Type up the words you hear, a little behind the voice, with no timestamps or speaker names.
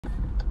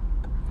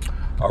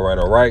All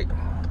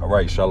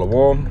right,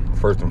 Shalom.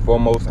 First and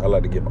foremost, I'd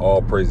like to give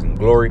all praise and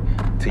glory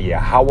to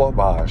Yahweh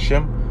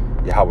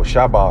Ba'Hashem,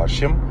 Yahawashi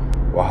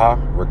Ba'Hashem, Waha,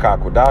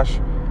 Rakah Kodash,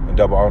 and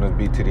double honors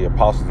be to the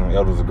apostles and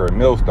elders of Great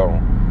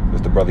Millstone.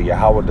 It's the brother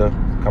Yahweh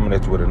coming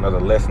at you with another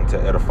lesson to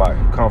edify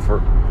and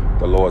comfort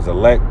the Lord's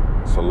elect.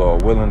 So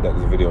Lord willing that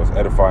this video is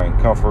edifying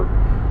and comfort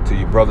to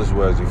you brothers, as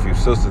well as you few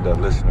sisters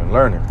that listen and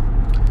learning.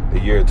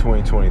 The year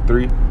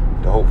 2023,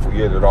 the hopeful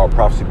year that all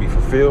prophecy be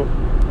fulfilled.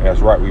 And that's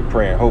right, we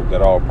pray and hope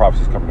that all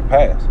prophecies come to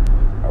pass.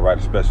 All right,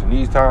 especially in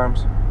these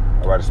times.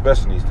 And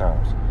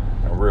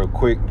real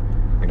quick,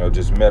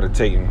 just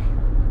meditating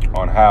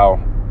on how,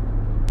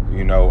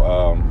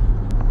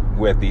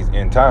 we're at these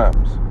end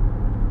times.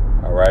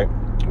 All right,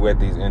 we're at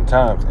these end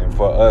times. And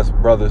for us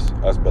brothers,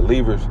 us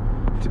believers,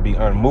 to be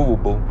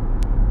unmovable,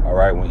 all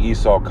right, when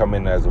Esau come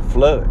in as a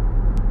flood,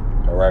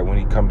 all right, when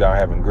he come down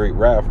having great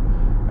wrath,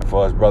 and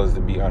for us brothers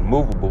to be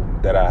unmovable,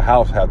 that our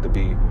house have to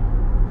be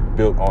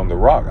built on the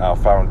rock. Our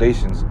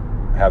foundations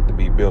have to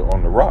be built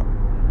on the rock,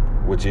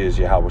 which is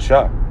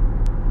Yahawashi.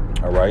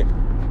 All right,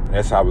 and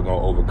that's how we're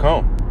gonna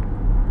overcome.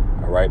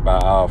 All right, by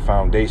our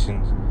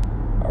foundations.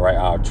 All right,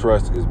 our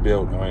trust is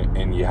built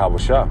in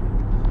Yahawashi.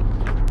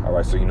 All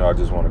right, so I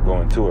just want to go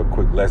into a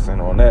quick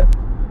lesson on that.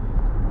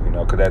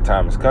 Because that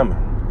time is coming.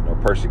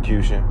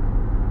 Persecution.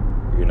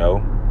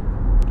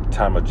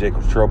 Time of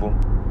Jacob's trouble.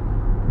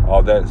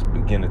 All that is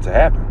beginning to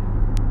happen.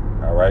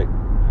 All right,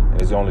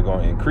 and it's only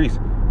going to increase.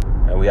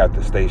 And we have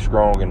to stay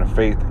strong in the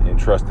faith and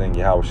trust in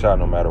Yahawashi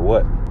no matter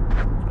what.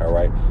 All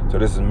right. So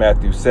this is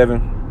Matthew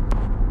 7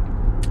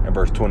 and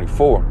verse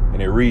 24.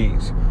 And it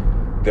reads,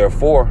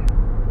 "Therefore,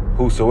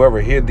 whosoever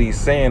hear these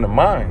saying of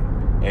mine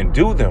and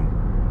do them,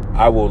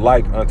 I will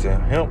like I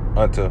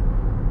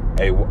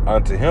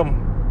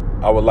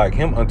would like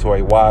him unto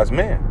a wise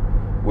man,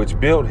 which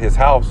built his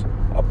house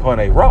upon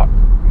a rock."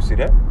 You see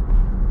that?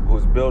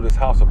 Who's built his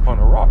house upon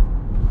a rock.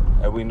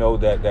 And we know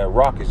that that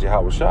rock is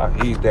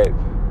Yahawashi. He's that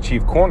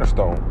chief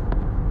cornerstone.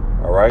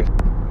 All right,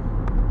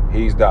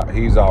 he's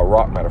our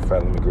rock. Matter of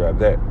fact, let me grab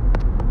that.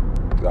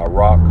 He's our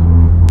rock.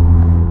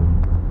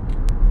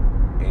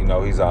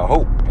 He's our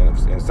hope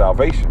and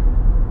salvation.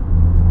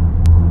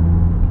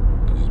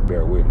 Just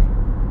bear with me.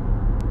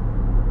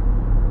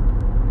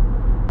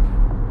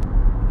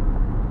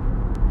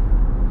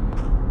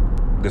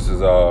 This is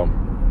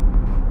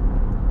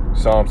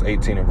Psalms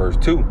 18 and verse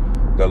 2.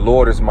 "The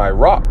Lord is my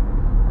rock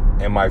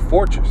and my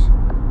fortress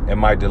and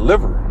my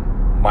deliverer,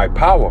 my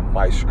power,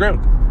 my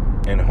strength,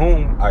 in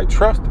whom I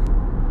trust,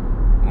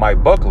 my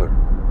buckler,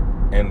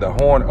 and the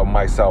horn of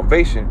my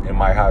salvation, and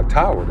my high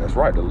tower." That's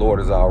right, the Lord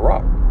is our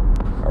rock.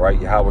 All right,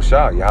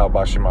 Yahawashi,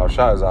 Yahweh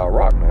Shemashah is our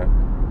rock, man.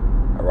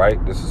 All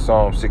right, this is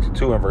Psalm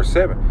 62 and verse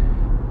 7.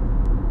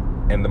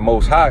 "And the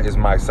Most High is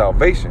my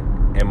salvation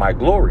and my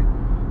glory,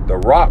 the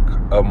rock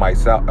of my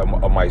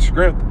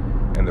strength,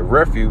 and the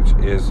refuge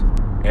is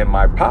in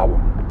my power."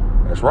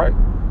 That's right,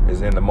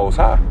 is in the Most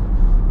High.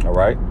 All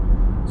right,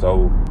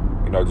 so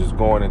just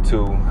going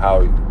into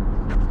how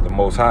the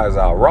Most High is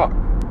our rock,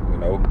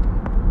 and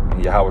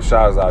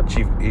Yahawashi is our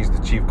chief. He's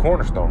the chief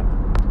cornerstone.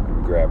 Let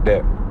me grab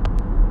that.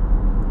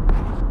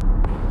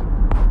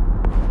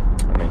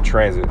 I'm in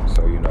transit,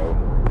 so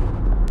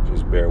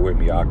just bear with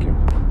me, Akim.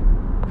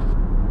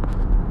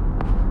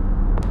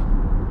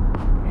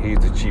 He's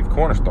the chief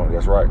cornerstone.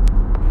 That's right.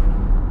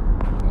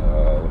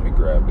 Let me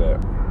grab that.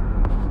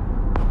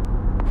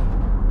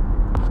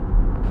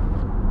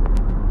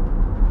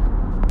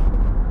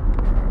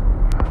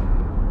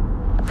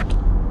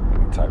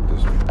 Type it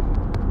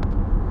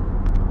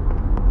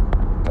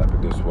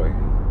this way.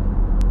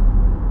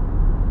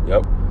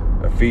 Yep.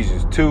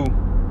 Ephesians 2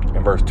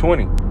 and verse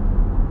 20.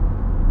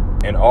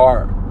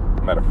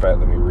 Matter of fact,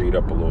 let me read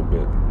up a little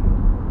bit.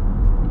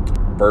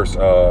 Verse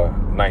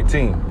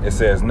 19. It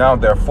says, "Now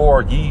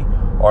therefore ye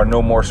are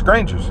no more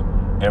strangers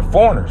and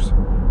foreigners,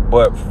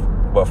 but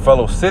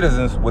fellow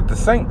citizens with the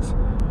saints,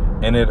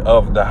 and it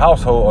of the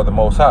household of the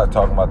Most High."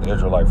 Talking about the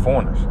Israelite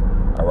foreigners.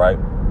 All right.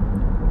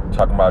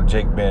 Talking about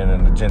Jake being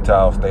in the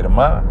Gentile state of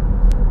mind.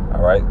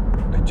 All right,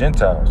 the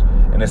Gentiles.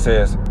 And it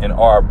says, "and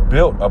are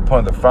built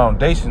upon the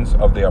foundations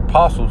of the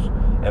apostles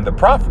and the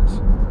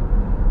prophets,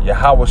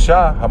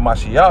 Yahawashi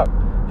HaMashiach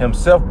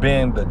himself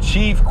being the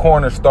chief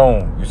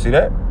cornerstone." You see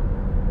that?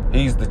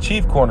 He's the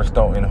chief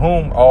cornerstone, in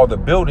whom all the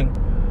building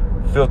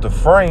filled the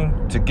frame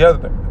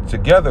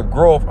together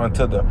groweth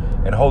unto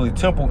an holy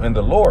temple in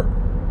the Lord,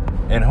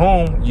 in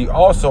whom ye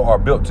also are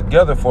built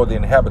together for the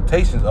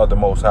inhabitations of the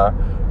Most High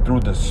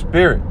through the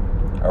Spirit.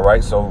 All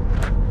right, so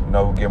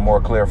we'll get more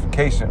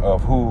clarification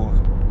of who's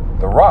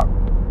the rock.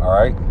 All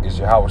right, is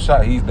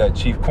Yahawashi. He's that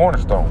chief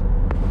cornerstone.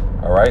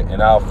 All right,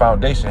 and our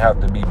foundation have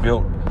to be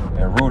built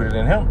and rooted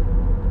in him.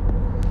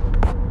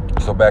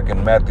 So back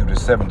in Matthew the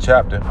 7th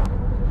chapter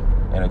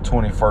and the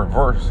 24th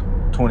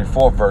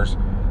verse,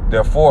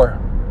 "Therefore,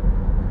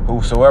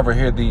 whosoever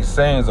hear these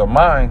sayings of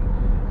mine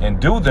and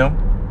do them,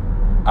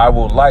 I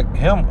will like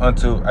him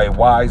unto a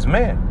wise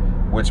man,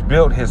 which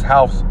built his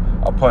house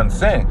upon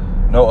sand."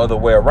 No other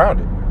way around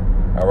it.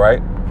 All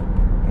right,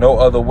 no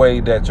other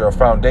way that your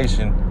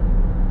foundation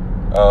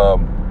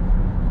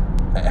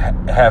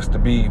has to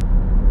be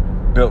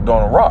built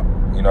on a rock.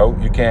 You know,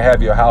 you can't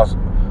have your house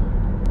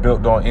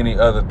built on any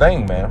other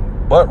thing,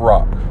 man, but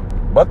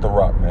the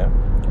rock, man,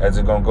 as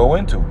it's gonna go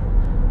into.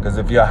 Because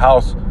if your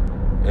house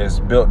is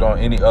built on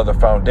any other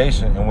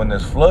foundation, and when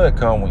this flood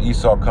come, when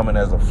Esau coming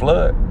as a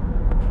flood,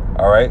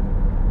 all right,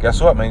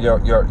 guess what, man?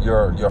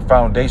 Your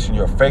foundation,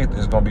 your faith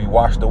is gonna be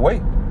washed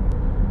away.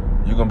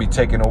 You're gonna be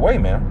taken away,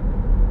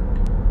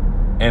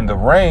 man. And the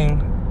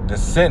rain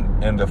descent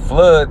and the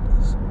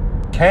floods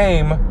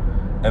came,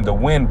 and the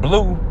wind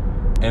blew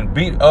and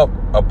beat up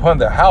upon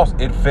the house,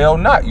 it fell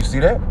not. You see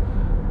that?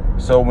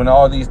 So when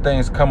all these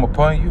things come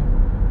upon you,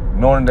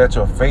 knowing that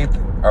your faith,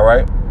 all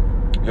right,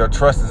 your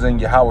trust is in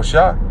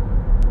Yahawashi,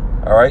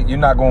 all right, you're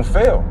not going to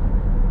fail.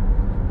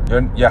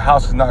 Your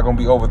house is not going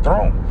to be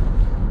overthrown.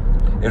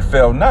 It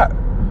fell not,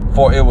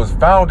 for it was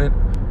founded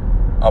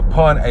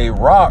upon a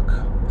rock,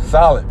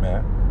 solid,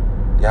 man.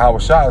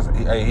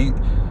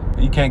 Yahawashi,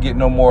 he can't get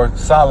no more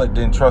solid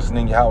than trusting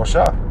in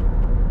Yahawashi.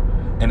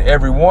 And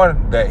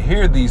everyone that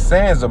hear these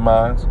sayings of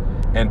mine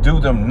and do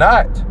them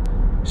not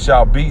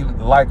shall be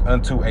like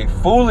unto a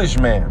foolish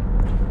man,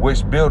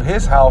 which built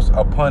his house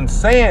upon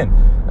sand.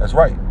 That's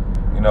right.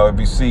 You know, if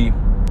you see, I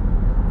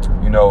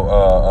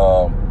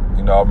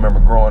remember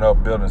growing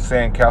up building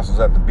sand castles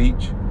at the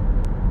beach,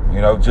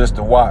 just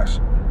to watch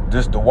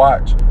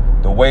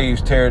the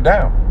waves tear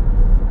down.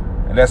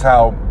 And that's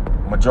how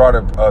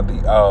majority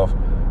of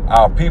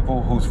our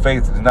people whose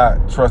faith is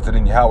not trusted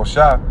in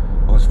Yahawashi,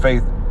 whose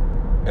faith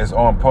is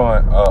on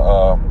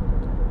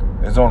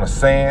the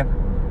sand,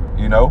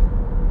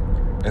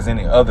 is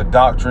any other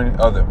doctrine,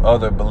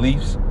 other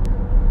beliefs.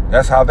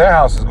 That's how their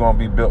house is going to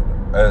be built.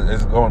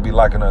 Is going to be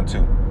likened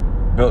unto,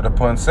 built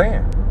upon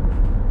sand.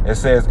 It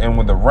says, and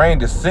when the rain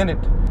descended,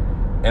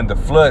 and the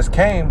floods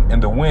came,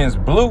 and the winds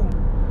blew,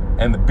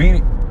 and the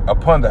beat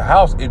upon the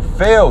house, it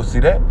fell. See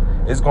that?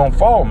 It's going to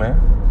fall, man.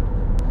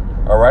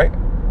 All right?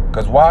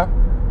 Because why?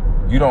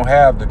 You don't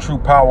have the true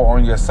power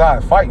on your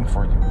side fighting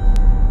for you.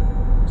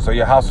 So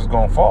your house is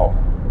going to fall.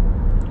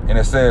 And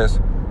it says,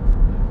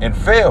 and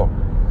fell,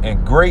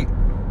 and great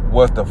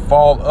was the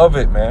fall of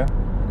it, man.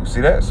 You see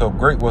that? So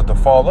great was the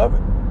fall of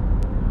it.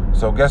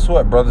 So guess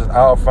what, brothers?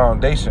 Our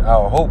foundation,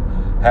 our hope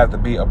have to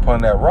be upon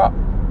that rock,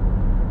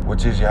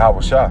 which is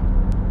Yahawashi.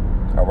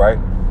 All right?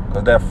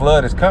 Because that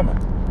flood is coming.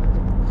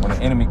 When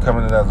the enemy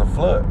coming in as a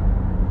flood.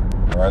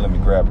 All right, let me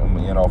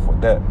end off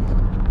with that.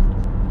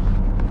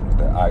 It's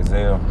that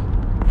Isaiah.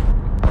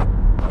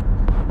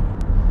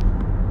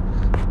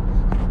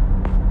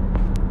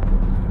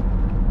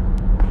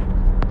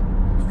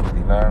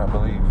 I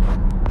believe.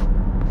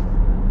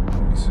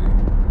 Let me see.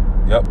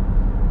 Yep.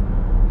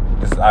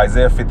 This is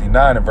Isaiah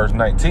 59 and verse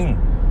 19.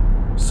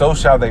 So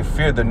shall they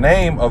fear the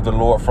name of the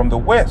Lord from the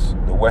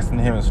western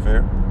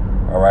hemisphere.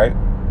 All right.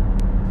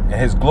 And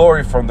his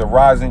glory from the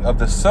rising of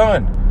the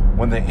sun.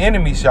 When the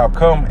enemy shall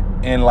come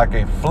in like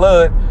a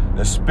flood,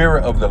 the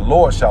spirit of the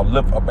Lord shall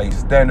lift up a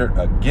standard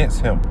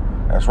against him.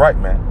 That's right,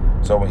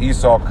 man. So when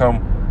Esau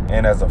come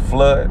in as a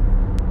flood,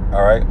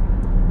 all right,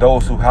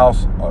 those whose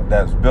house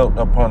that's built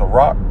upon a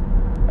rock,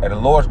 and the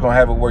Lord's going to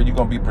have it where you're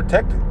going to be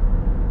protected.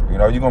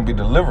 You're going to be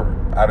delivered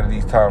out of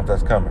these times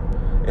that's coming.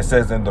 It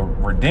says, and the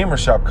Redeemer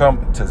shall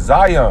come to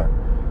Zion,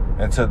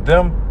 and to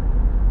them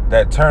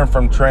that turn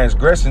from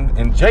transgression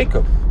in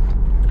Jacob.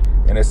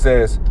 And it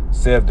says,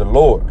 saith the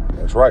Lord.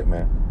 That's right,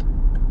 man.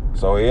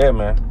 So, yeah,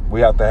 man, we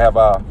have to have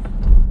our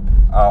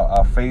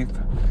faith,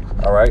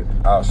 all right,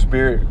 our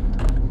spirit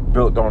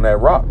built on that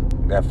rock,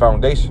 that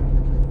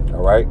foundation,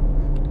 all right?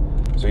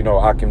 So,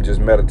 I can just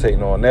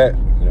meditating on that.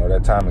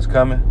 That time is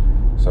coming.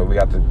 So we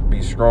have to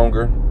be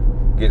stronger,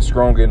 get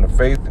stronger in the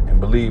faith, and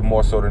believe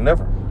more so than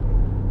ever.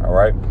 All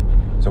right?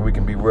 So we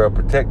can be well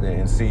protected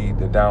and see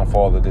the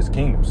downfall of this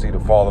kingdom, see the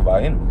fall of our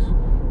enemies.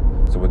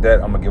 So with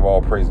that, I'm going to give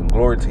all praise and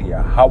glory to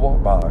Yahweh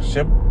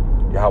Ba'ashem,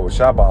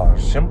 Yahawashi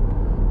Ba'ashem,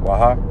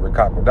 Waha,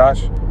 Rekak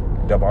Wadash.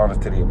 Double honors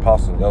to the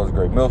apostles. That was a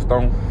great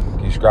millstone.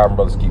 Keep scribing,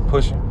 brothers, keep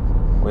pushing.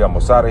 We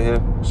almost out of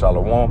here.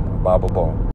 Shalom, Baba Ball.